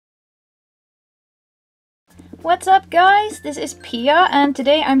What's up guys, this is Pia and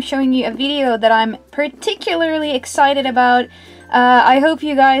today I'm showing you a video that I'm particularly excited about. I hope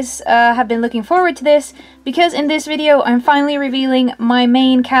you guys have been looking forward to this because in this video I'm finally revealing my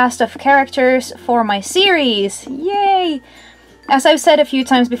main cast of characters for my series. Yay! As I've said a few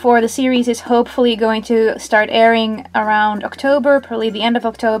times before, the series is hopefully going to start airing around October, probably the end of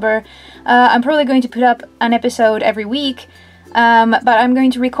October. I'm probably going to put up an episode every week. But I'm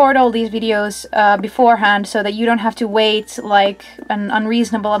going to record all these videos beforehand so that you don't have to wait like an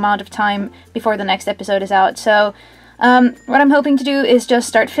unreasonable amount of time before the next episode is out. So what I'm hoping to do is just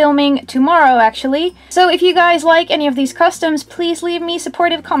start filming tomorrow actually. So if you guys like any of these customs, please leave me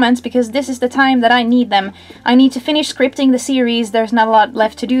supportive comments because this is the time that I need them. I need to finish scripting the series. There's not a lot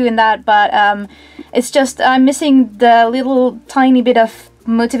left to do in that, but it's just I'm missing the little tiny bit of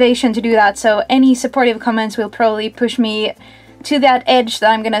motivation to do that. So any supportive comments will probably push me to that edge that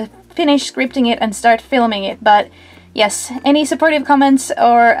I'm gonna finish scripting it and start filming it. But yes, any supportive comments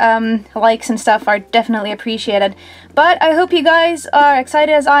or likes and stuff are definitely appreciated. But I hope you guys are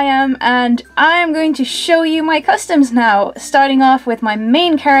excited as I am, and I'm going to show you my customs now, starting off with my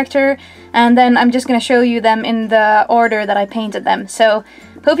main character, and then I'm just gonna show you them in the order that I painted them. So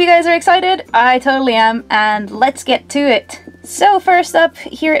hope you guys are excited. I totally am, and let's get to it. So first up,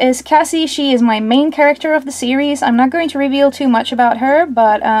 here is Cassie. She is my main character of the series. I'm not going to reveal too much about her,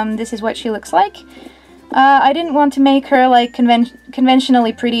 but this is what she looks like. I didn't want to make her like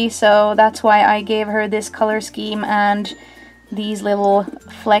conventionally pretty, so that's why I gave her this color scheme and these little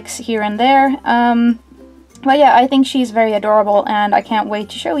flecks here and there. But yeah, I think she's very adorable, and I can't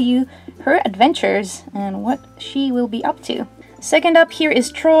wait to show you her adventures and what she will be up to. Second up, here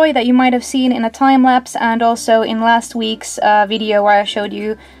is Troy, that you might have seen in a time-lapse and also in last week's video where I showed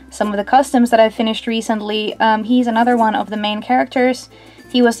you some of the customs that I finished recently. He's another one of the main characters.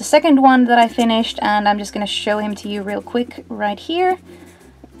 He was the second one that I finished, and I'm just gonna show him to you real quick right here.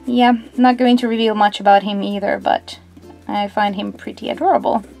 Yeah, not going to reveal much about him either, but I find him pretty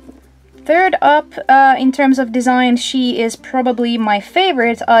adorable. Third up, in terms of design, she is probably my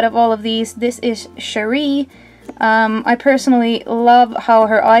favorite out of all of these. This is Cherie. I personally love how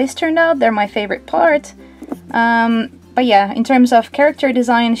her eyes turned out. They're my favorite part. But yeah, in terms of character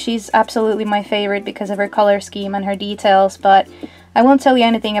design, she's absolutely my favorite because of her color scheme and her details, but I won't tell you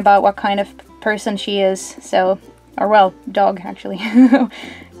anything about what kind of person she is, so... or well, dog, actually.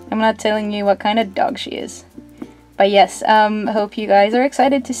 I'm not telling you what kind of dog she is. But yes, hope you guys are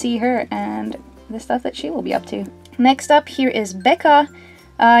excited to see her and the stuff that she will be up to. Next up, here is Becca.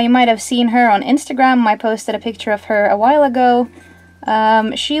 You might have seen her on Instagram. I posted a picture of her a while ago.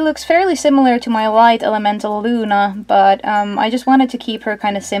 She looks fairly similar to my light elemental Luna, but I just wanted to keep her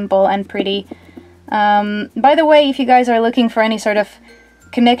kind of simple and pretty. By the way, if you guys are looking for any sort of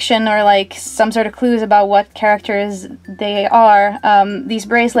connection or like some sort of clues about what characters they are, these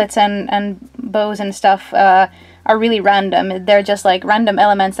bracelets and bows and stuff are really random. They're just like random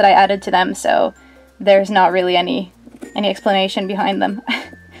elements that I added to them, so there's not really any explanation behind them.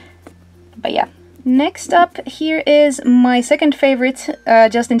 But yeah. Next up, here is my second favorite,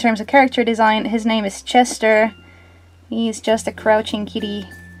 just in terms of character design. His name is Chester. He's just a crouching kitty.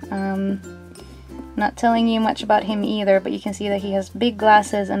 Not telling you much about him either, but you can see that he has big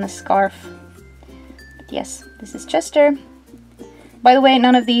glasses and a scarf. But yes, this is Chester. By the way,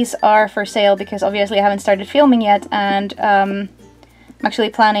 none of these are for sale because obviously I haven't started filming yet, and I'm actually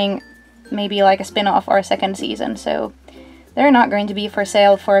planning maybe like a spin-off or a second season, so they're not going to be for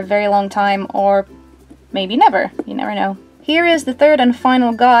sale for a very long time, or maybe never. You never know. Here is the third and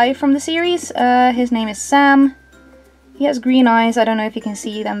final guy from the series. His name is Sam. He has green eyes. I don't know if you can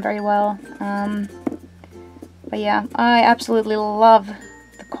see them very well. But yeah, I absolutely love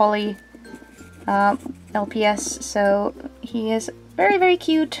the collie LPS, so he is very, very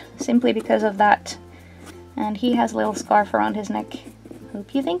cute simply because of that. And he has a little scarf around his neck.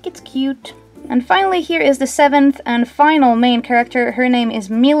 Hope you think it's cute. And finally, here is the seventh and final main character. Her name is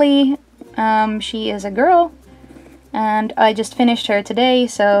Millie. She is a girl, and I just finished her today,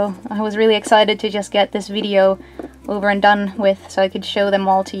 so I was really excited to just get this video over and done with so I could show them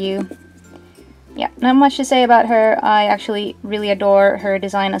all to you. Yeah, not much to say about her. I actually really adore her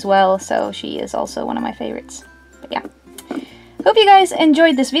design as well, so she is also one of my favorites. But yeah. Hope you guys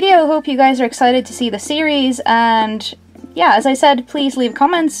enjoyed this video. Hope you guys are excited to see the series, and yeah, as I said, please leave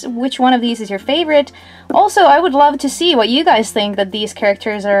comments which one of these is your favorite. Also, I would love to see what you guys think that these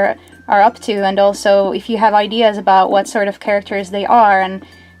characters are up to, and also if you have ideas about what sort of characters they are, and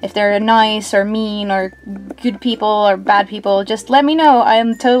if they're nice or mean or good people or bad people, just let me know. I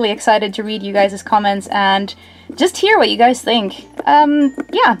am totally excited to read you guys' comments and just hear what you guys think.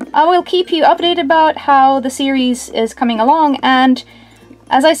 Yeah, I will keep you updated about how the series is coming along, and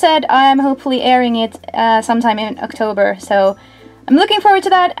as I said, I'm hopefully airing it sometime in October, so I'm looking forward to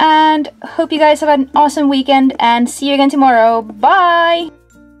that, and hope you guys have an awesome weekend, and see you again tomorrow. Bye!